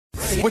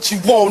What you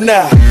want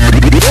now?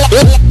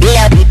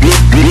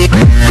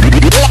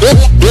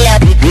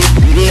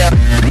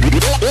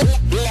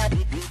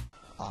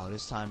 Oh,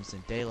 this time it's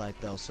in daylight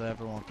though, so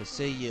everyone can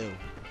see you.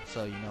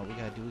 So you know what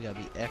we gotta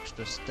be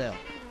extra stealth.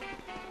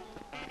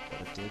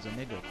 But if there's a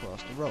nigga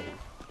across the road,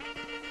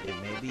 it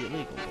may be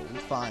illegal, but we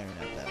firing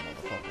at that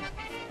motherfucker.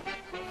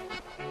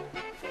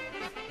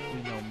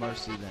 We know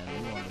mercy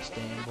then, you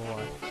understand,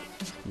 boy?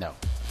 No.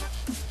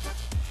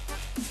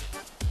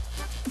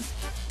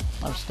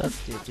 I'm stuck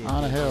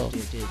on a hill. Alright,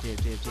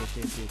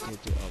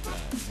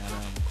 now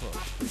I'm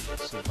across the street.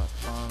 Let's see if I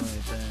find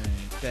anything.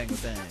 Bang a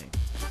bang.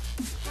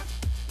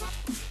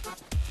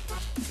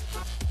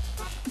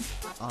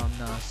 I'm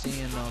not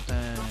seeing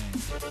nothing.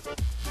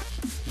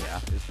 Yeah,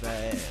 it's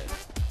bad.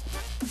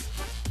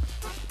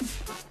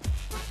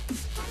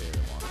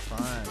 Really want to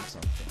find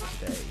something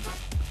today.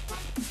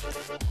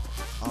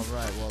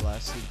 Alright, well I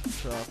see the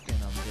truck and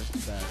I'm just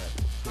about at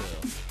the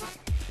fill.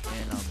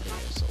 And I'm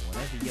there, so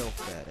whenever you're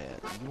fat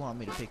at, you want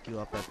me to pick you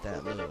up at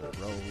that little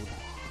road?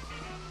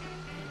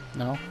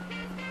 No?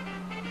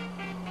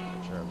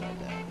 Sure about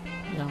that?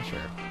 Yeah, I'm sure.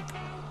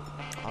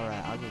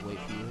 Alright, I'll just wait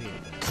for you here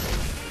then.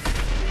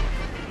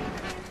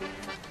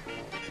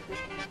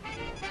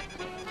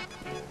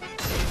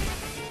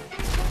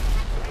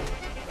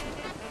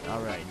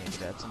 Alright, nigga,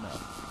 that's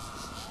enough.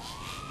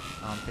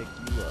 I'm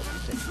picking you up, you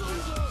take me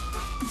up.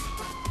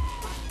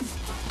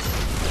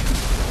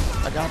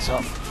 I got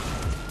some.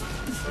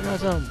 I got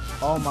some.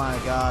 Oh my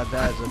god,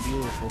 that is a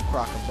beautiful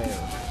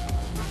crocodile.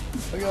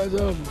 I got some.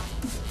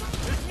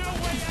 There's no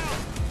way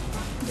out.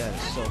 That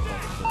is so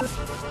fucking good.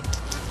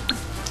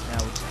 Now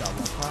we just got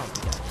one problem,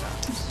 we got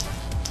cops.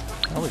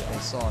 Oh, we They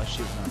got. saw us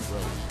shooting on the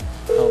road.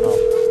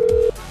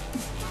 Oh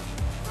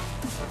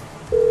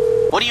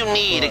What do you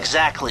need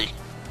exactly?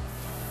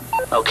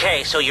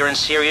 Okay, so you're in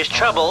serious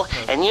trouble,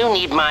 and you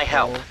need my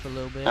help. For a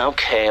little bit,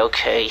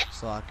 Okay.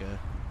 so I could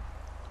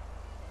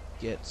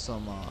get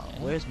some,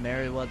 where's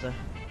Merryweather?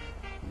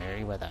 no.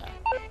 Merryweather.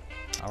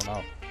 I don't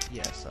know.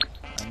 Yes,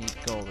 I need to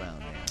go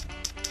around there.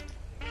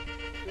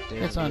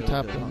 There's It's a on real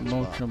top good of hunt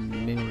spot. Motion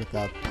Moon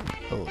without.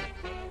 Oh.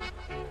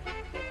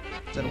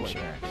 Send away,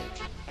 Sure.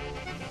 Barricade.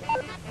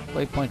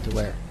 Waypoint to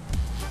where?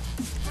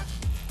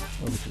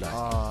 Where would you like?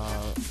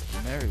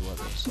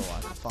 Merryweather, so I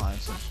can find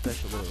some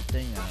special little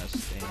thing on us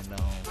and, you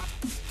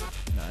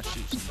know,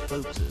 shoot some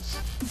foxes.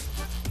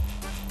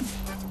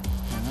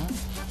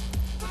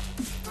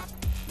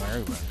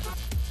 Merryweather.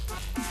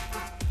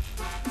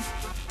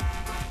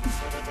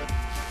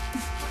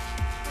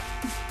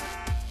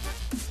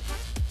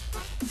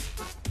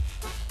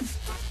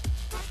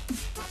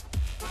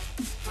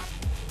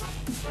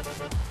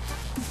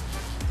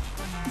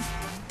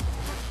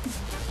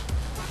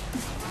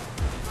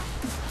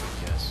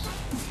 Yes.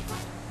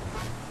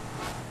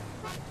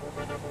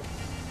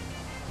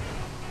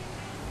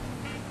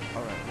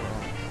 Alright, we're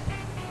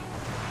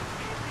on.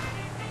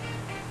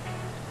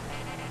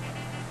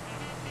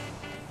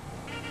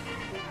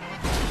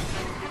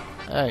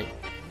 Hey,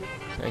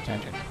 pay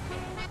attention.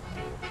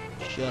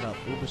 Shut up.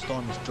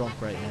 Uberstorm is drunk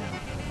right now.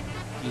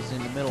 He's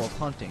in the middle of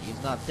hunting.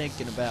 He's not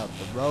thinking about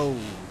the road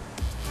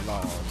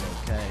laws,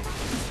 okay?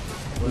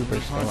 When we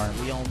hunt,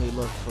 Uberstorm. we only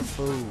look for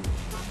food.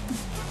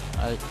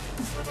 I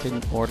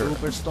didn't order.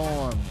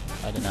 Uberstorm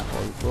I did not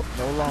order.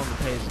 no longer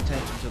pays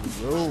attention to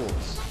the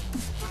rules.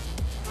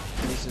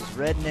 This is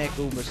redneck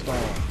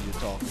Uberstorm you're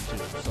talking to,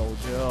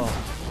 soldier.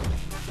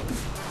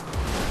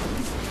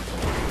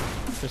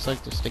 Just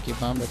like the sticky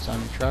bomb that's on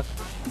your truck.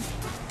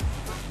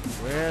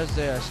 Where's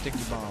there a sticky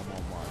bomb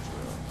on my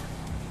drill?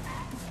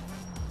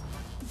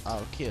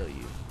 I'll kill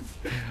you.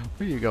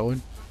 Where you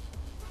going?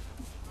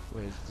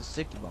 Where's the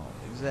sticky bomb?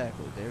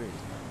 Exactly, there is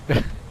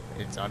none.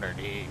 It's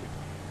underneath.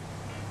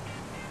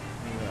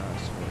 Yeah, I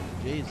swear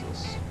to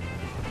Jesus.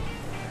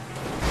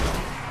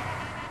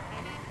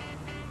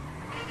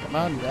 Come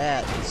on.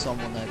 That is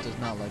someone that does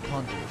not like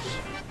hunters.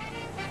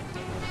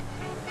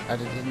 I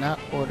did not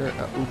order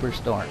a Uber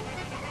Storm.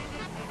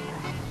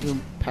 You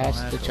You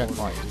passed don't the have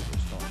to order checkpoint. a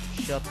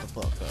Uberstorm. Shut the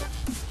fuck up.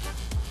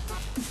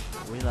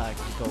 We like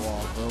to go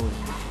off-road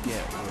and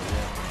get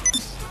whatever.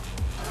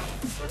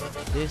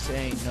 This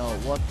ain't no,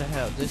 what the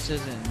hell? This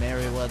isn't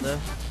Merryweather.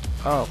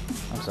 Oh,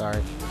 I'm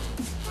sorry.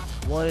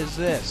 What is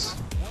this?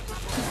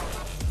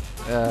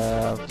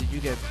 Did you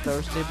get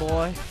thirsty,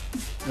 boy?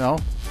 No.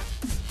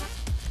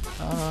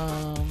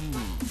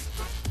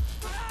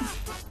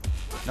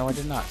 No, I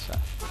did not, sir.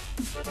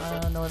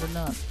 No, I did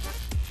not.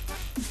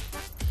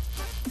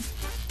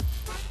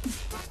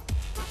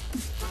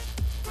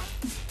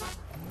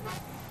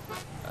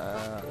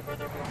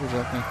 Would you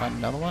like me to find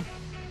another one?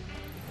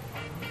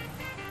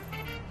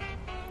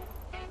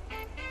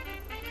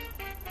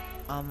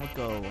 I'ma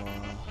go,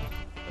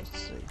 let's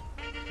see.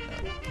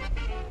 No,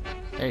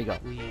 There you go.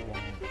 we won't.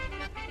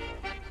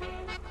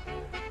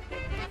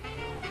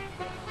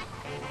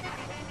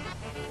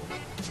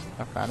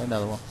 I found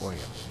another one for you.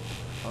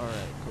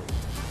 Alright, cool.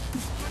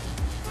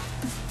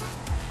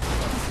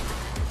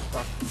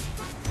 Fuck.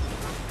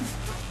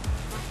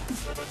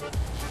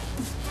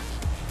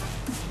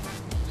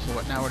 So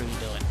what now? What are we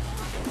doing?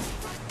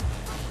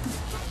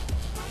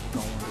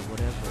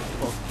 whatever the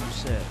fuck you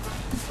said.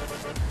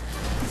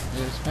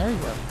 It's Mario.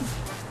 I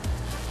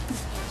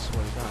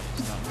swear to God,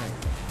 it's not Mario.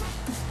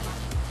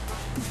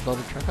 Blow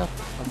the truck up?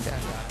 Okay,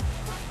 I got it.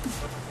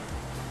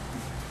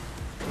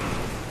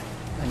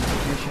 And your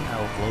permission, I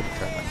will blow the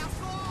truck up.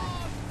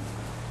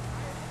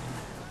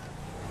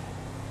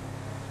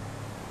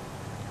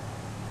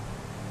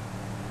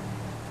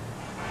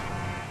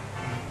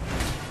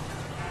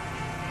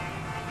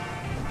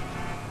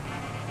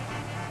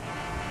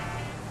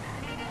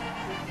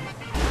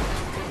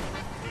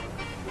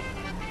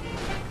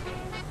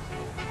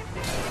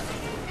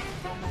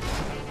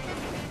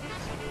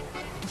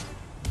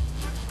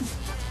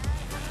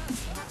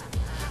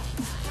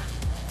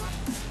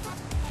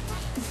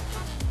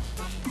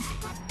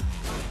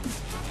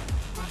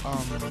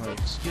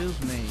 Excuse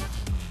me.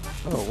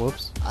 Oh,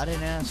 whoops. I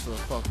didn't ask for a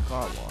fucking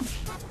car wash.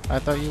 I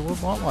thought you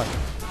would want one.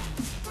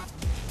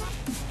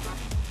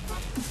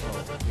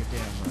 Oh, you're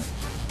damn right.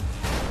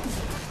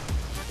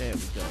 There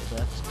we go.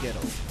 That's ghetto.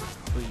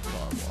 Free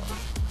car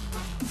wash.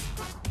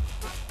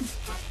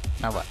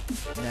 Now what?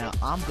 Now,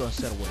 I'm gonna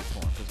set a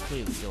waypoint, because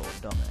clearly you're a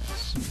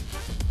dumbass.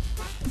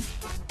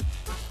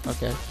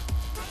 Okay.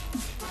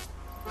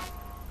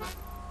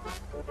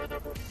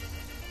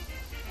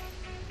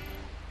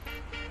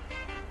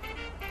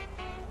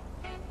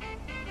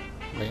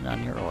 Waiting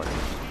on your orders.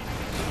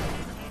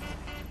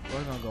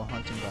 We're gonna go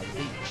hunting by the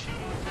beach.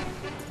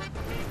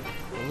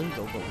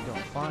 Illegal, but we're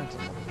gonna find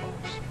some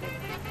motherfuckers.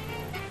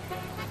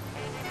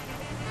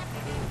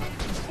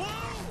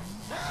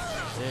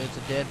 There's a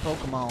dead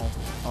Pokemon.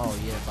 Oh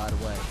yeah, by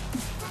the way,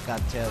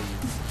 gotta tell you,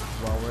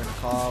 while we're in the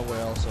car,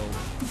 we're also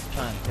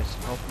trying to catch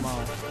some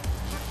Pokemon.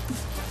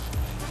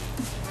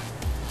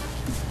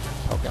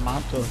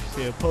 Pokemon? So,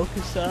 see a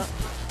Pokestop?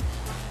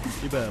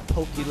 You better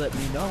Pokey let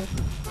me know.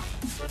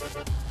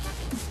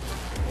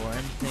 Or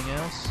anything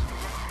else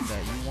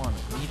that you want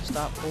me to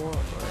stop for,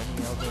 or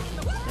any other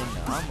thing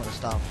that I'm gonna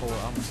stop for,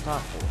 I'm gonna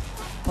stop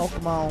for.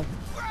 Pokemon!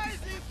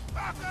 Crazy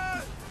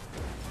fucker!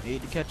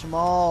 Need to catch them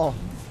all!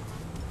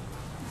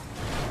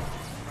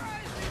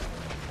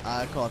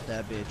 I caught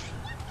that bitch.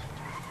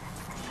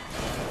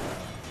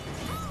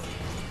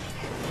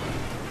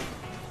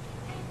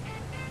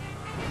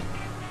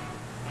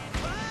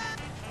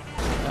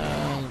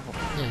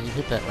 Yeah, you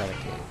hit that right,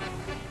 okay.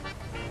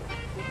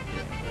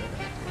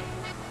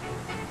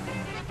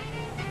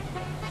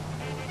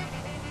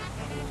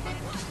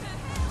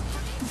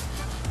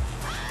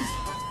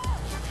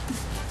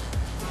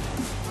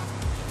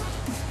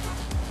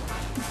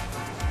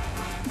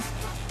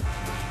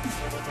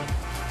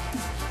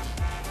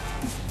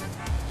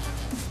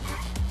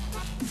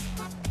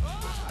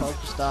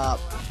 Pokestop.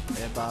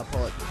 Everybody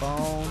pull out your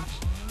phones.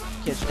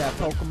 Catch that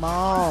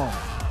Pokemon.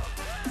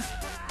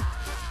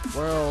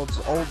 World's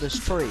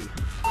oldest tree.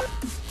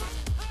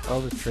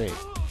 Oldest tree.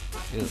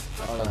 Ew.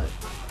 Alright.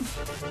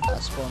 I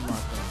spun my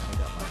thing. I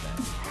got my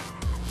thing.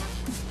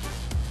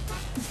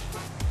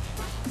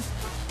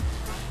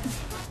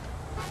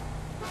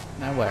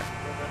 Now where?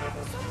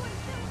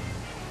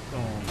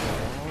 Going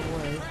all the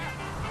way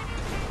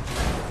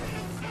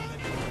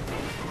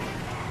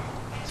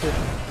to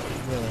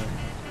the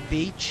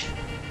beach.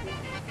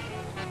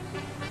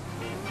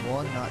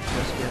 One, not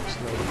just get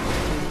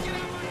slaves.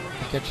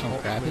 Catch some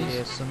Hopefully crabbies?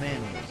 there's some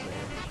animals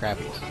there.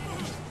 Crabbies.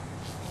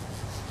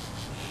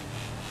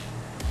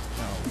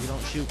 No, we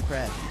don't shoot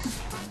crabbies.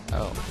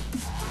 Oh,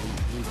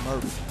 We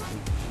murder them.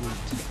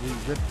 We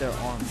rip their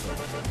arms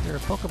off. they're a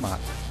Pokemon.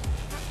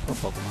 Poor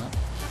Pokemon.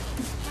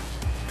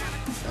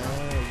 Oh,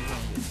 you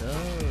gonna get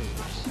those.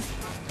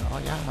 Oh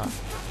yeah.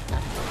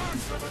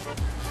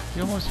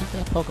 You almost hit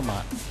that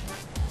Pokemon.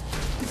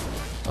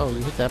 Oh,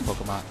 you hit that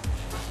Pokemon.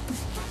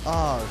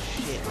 Oh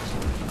shit.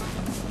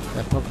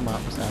 That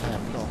Pokemon was not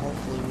happy. So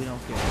hopefully we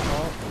don't get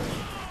caught.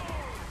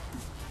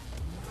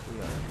 We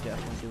are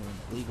definitely doing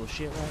illegal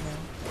shit right now.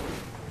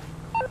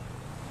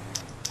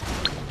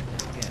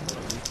 Again,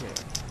 we care.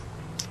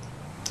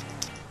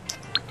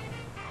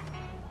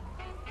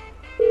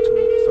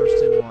 So first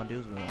thing we want to do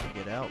is we want to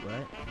get out,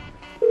 right?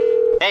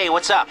 Hey,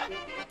 what's up?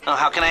 Oh,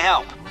 how can I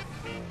help?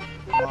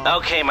 Mom,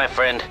 Okay, my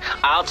friend.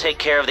 I'll take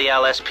care of the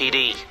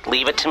LSPD.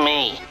 Leave it to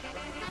me.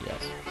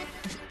 Yes.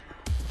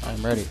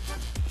 I'm ready.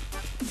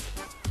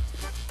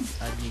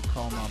 I need to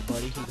call my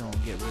buddy. He gonna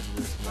get rid of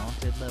this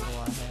wanted level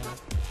I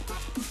have.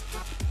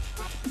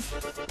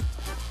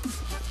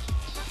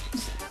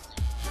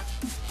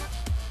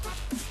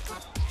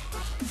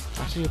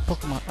 I see a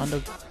Pokemon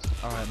under.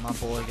 Alright, my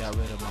boy got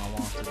rid of my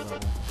wanted level.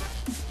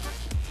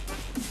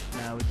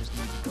 Now we just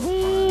need to go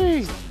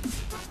Whee! find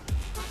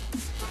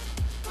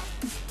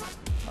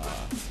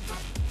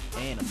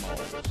some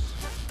animals.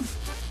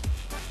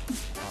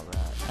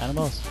 Alright.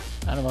 Animals.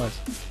 Animals.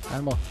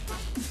 Animal.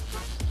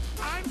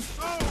 I'm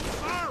so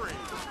sorry!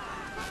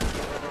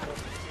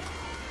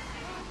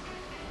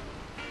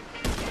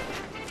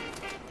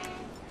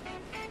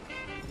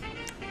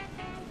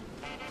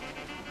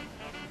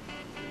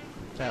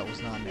 That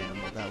was not an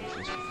animal, that was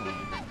just for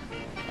fun.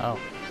 Oh.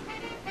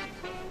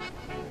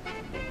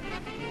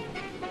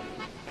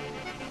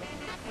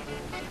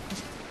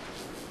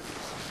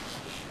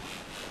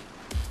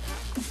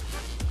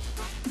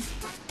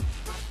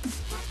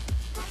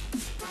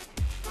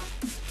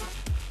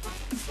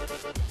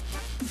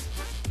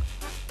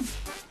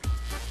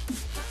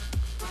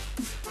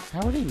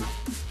 How are they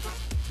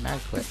mad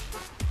quick?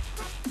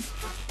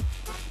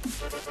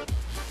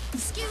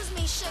 Excuse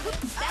me, sugar.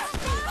 That's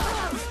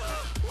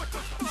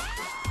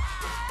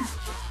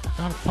I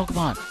found a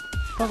Pokemon!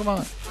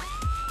 Pokemon!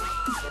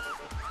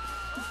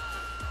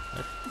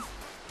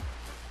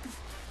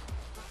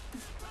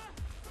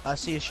 I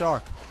see a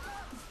shark.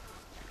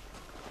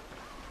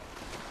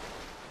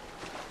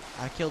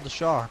 I killed the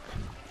shark.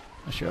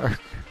 A shark.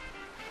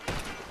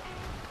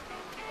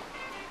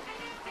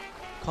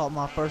 Caught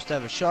my first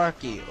ever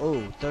sharky.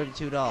 Oh,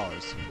 $32.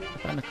 I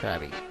found a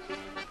Krabby.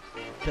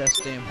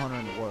 Best damn hunter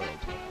in the world.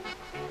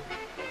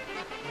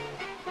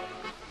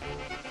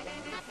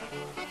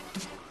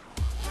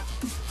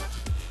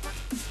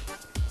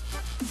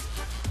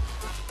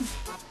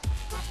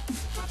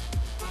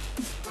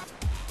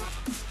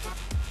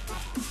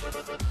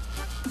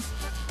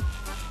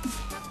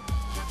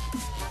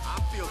 I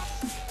feel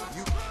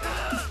you.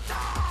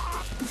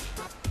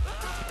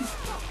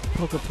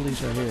 Poke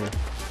police are here.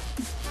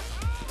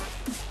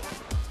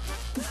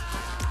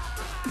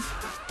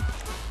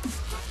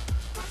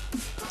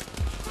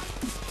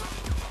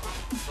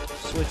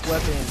 Switch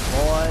weapons,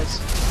 boys.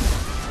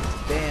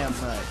 Damn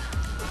right.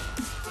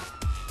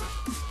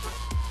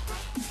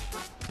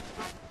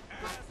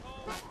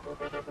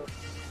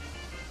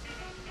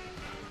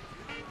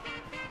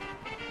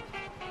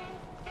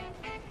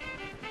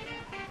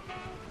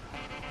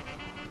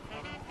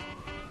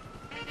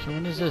 So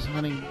when is this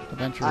hunting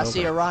adventure I over?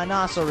 see a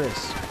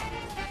rhinoceros.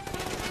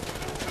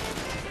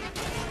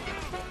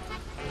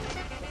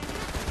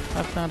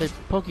 I found a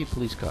Poke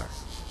police car.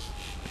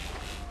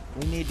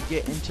 We need to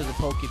get into the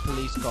Poke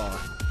Police car.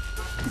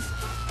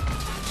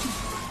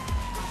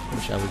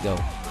 Where shall we go?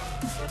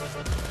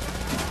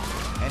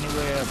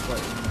 Anywhere but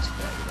in this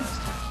fabulous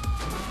town.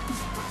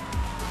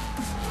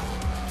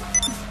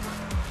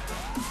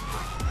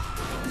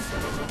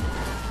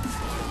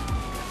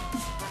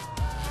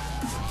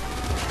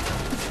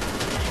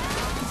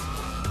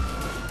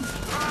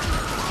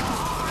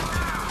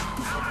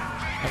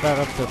 How about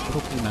up the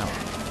Poke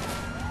Mountain?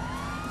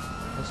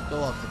 Let's go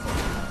up the Poke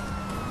Mountain.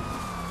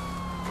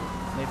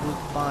 Maybe we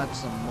can find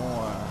some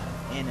more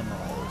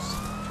animals.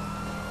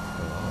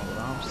 You know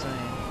what I'm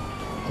saying?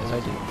 Yes, I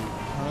do.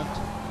 Hunt.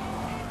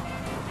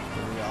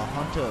 We are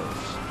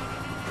hunters.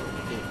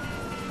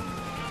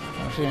 I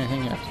don't see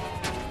anything yet.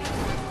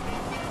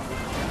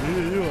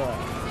 You are.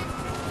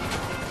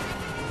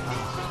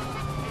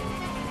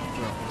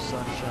 Drunk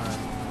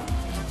sunshine.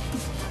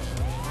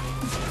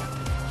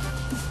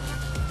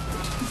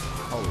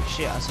 Holy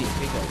shit, I see a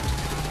big oak.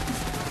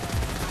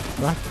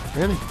 What?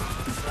 Really?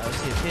 I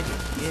see a pigeon.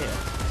 Yeah,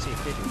 I see a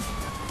pigeon.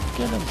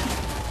 Get him.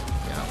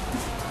 Yeah.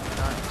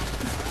 Nice.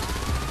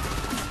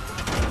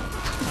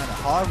 Kinda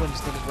hard when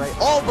this thing is right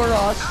over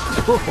us.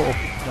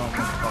 Don't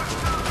motherfucker.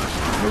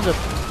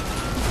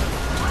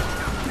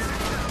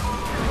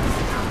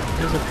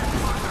 There's a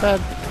bad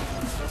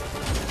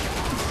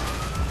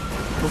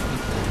Poke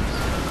police.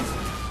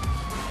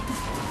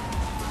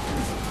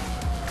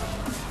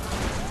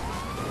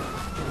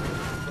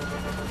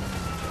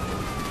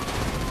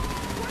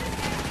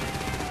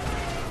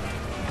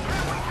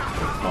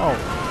 Oh.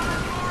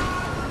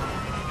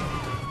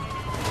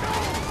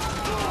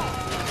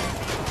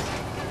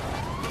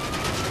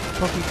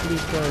 Poke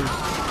police cars.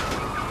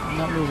 I'm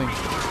not moving.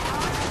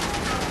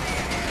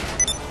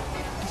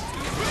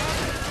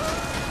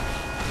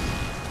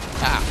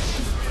 Ah.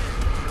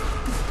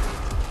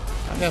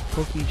 I got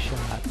Poke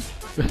shot.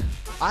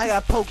 I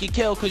got pokey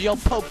kill cause you're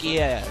pokey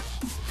ass.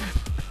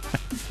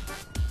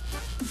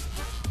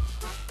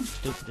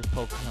 Stupidest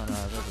pokey hunter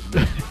I've ever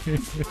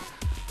met.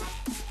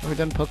 Are we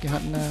done Poke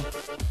hunting now?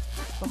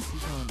 Fuck you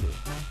gonna do,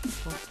 huh?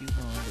 Fuck you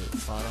gonna do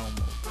if I don't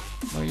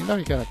move? Well, you know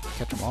you gotta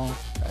catch them all,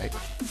 right?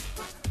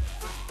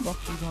 Fuck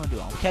you gonna do?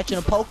 I'm catching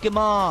a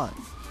Pokemon.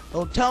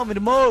 Don't tell me to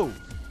move.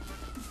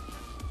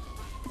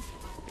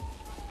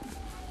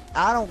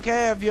 I don't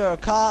care if you're a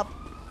cop,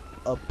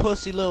 a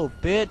pussy little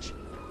bitch.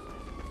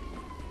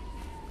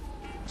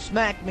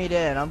 Smack me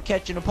then. I'm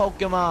catching a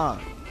Pokemon.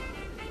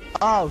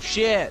 Oh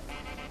shit.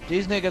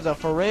 These niggas are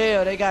for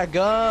real. They got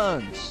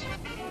guns.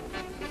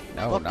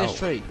 No, Fuck no. this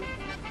tree.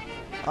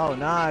 Oh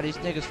nah, these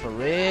niggas for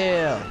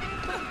real.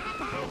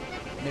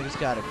 Niggas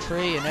got a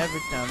tree and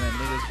everything, man.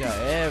 Niggas got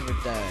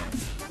everything.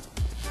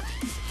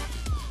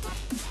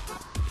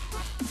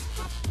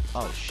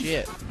 Oh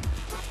shit.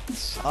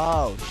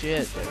 Oh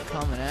shit, they're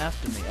coming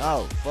after me.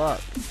 Oh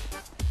fuck.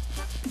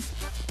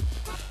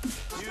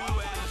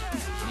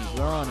 Need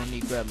run, I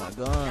need to grab my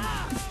gun.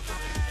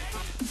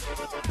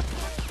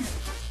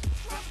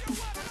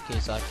 In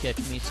case I catch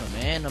me some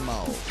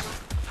animals.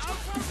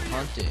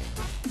 Hunting.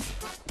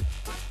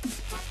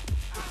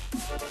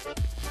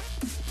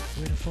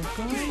 Where the fuck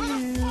are you?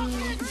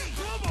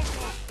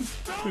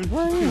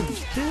 Where are you?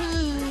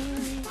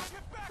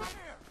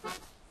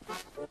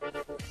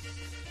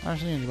 I don't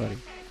see anybody.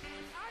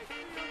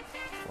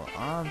 Well,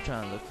 I'm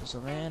trying to look for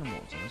some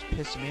animals, and it's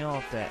pissing me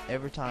off that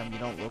every time you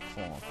don't look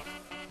for them,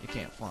 you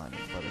can't find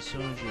them. But as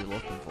soon as you're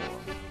looking for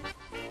them,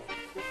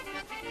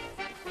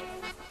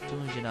 as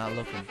soon as means you're not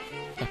looking.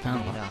 I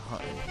found You're one. not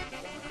hunting.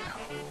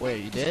 Where,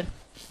 you did?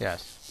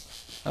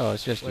 Yes. Oh,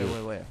 it's just Wait, you.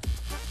 wait, where?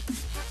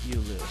 You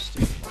little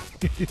stupid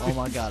motherfucker. Oh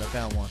my god, I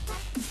found one.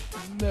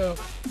 No.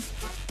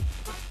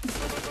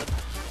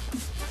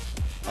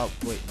 Oh,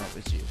 wait, no,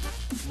 it's you.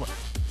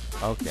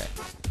 Okay.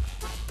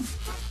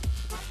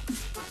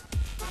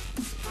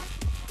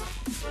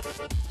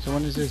 So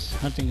when is this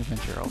hunting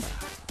adventure over?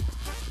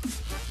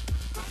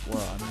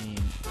 Well, I mean,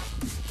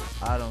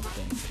 I don't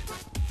think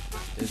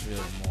there's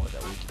really more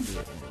that we can do to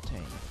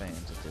entertain the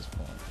fans at this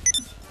point.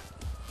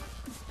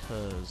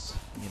 Because,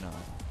 you know,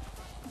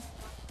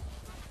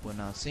 we're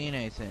not seeing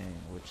anything,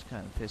 which is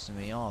kind of pissing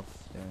me off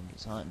during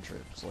these hunting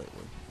trips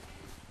lately.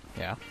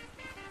 Yeah.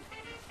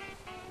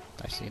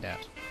 I see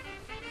that.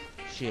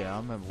 Shit, I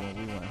remember when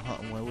we went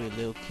hunting when we were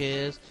little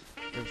kids,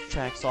 there was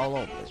tracks all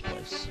over this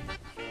place.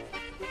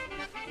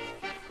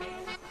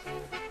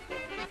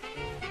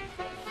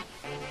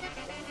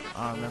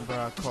 I remember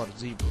I caught a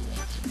zebra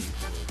once in these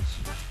woods.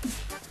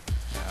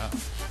 Yeah.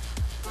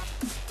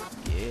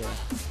 Yeah.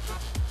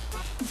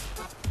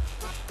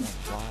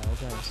 One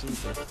wild ass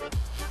zebra.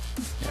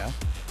 Yeah.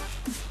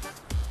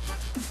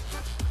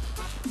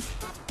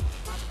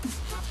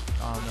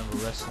 I remember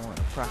wrestling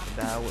a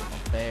crocodile with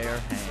my bare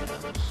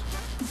hands.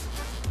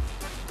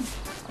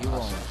 You were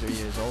only 3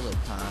 years old at the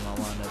time. I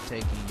wound up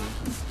taking you.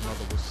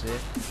 Mother was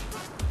sick.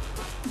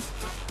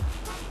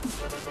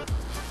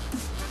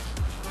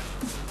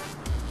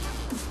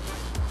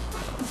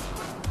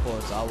 Of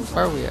course, I was.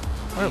 Where are on we at?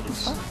 Where are we?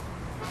 fetus.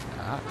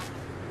 Ah.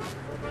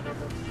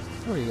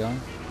 Where are you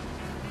going?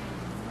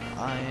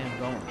 I am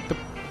going.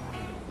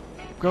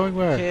 Going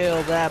where?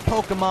 Kill that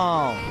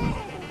Pokemon!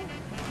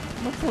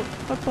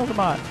 What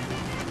Pokemon?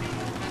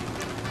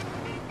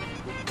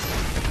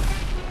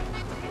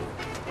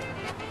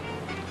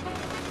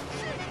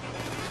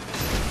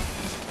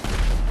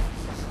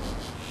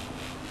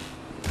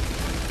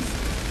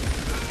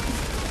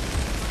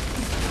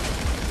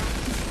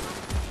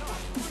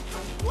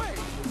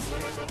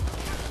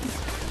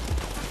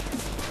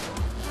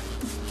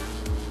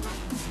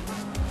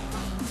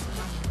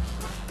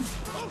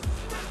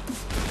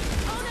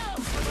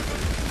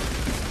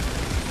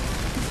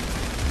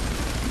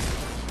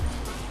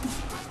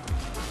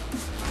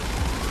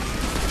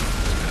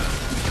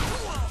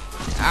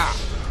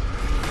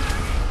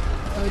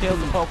 Kill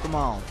the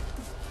Pokemon.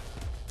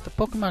 The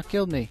Pokemon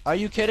killed me. Are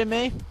you kidding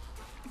me?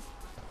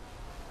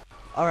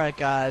 Alright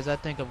guys, I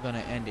think I'm gonna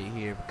end it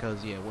here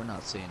because yeah, we're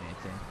not seeing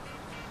anything.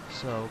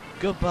 So,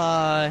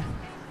 goodbye.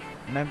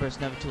 Remember,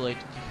 it's never too late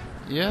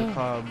to Yeah.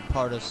 become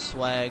part of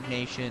Swag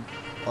Nation.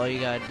 All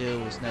you gotta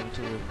do is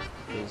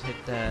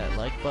hit that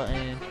like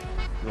button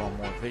if you want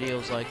more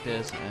videos like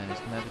this, and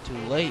it's never too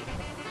late.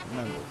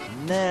 Remember, it's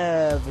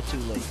never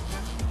too late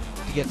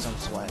to get some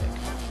swag.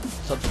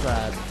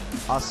 Subscribe.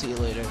 I'll see you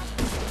later.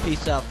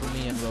 Peace out from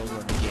me and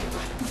Roadrunner Gaming.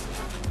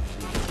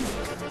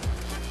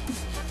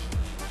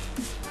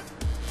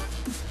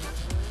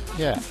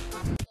 Yeah.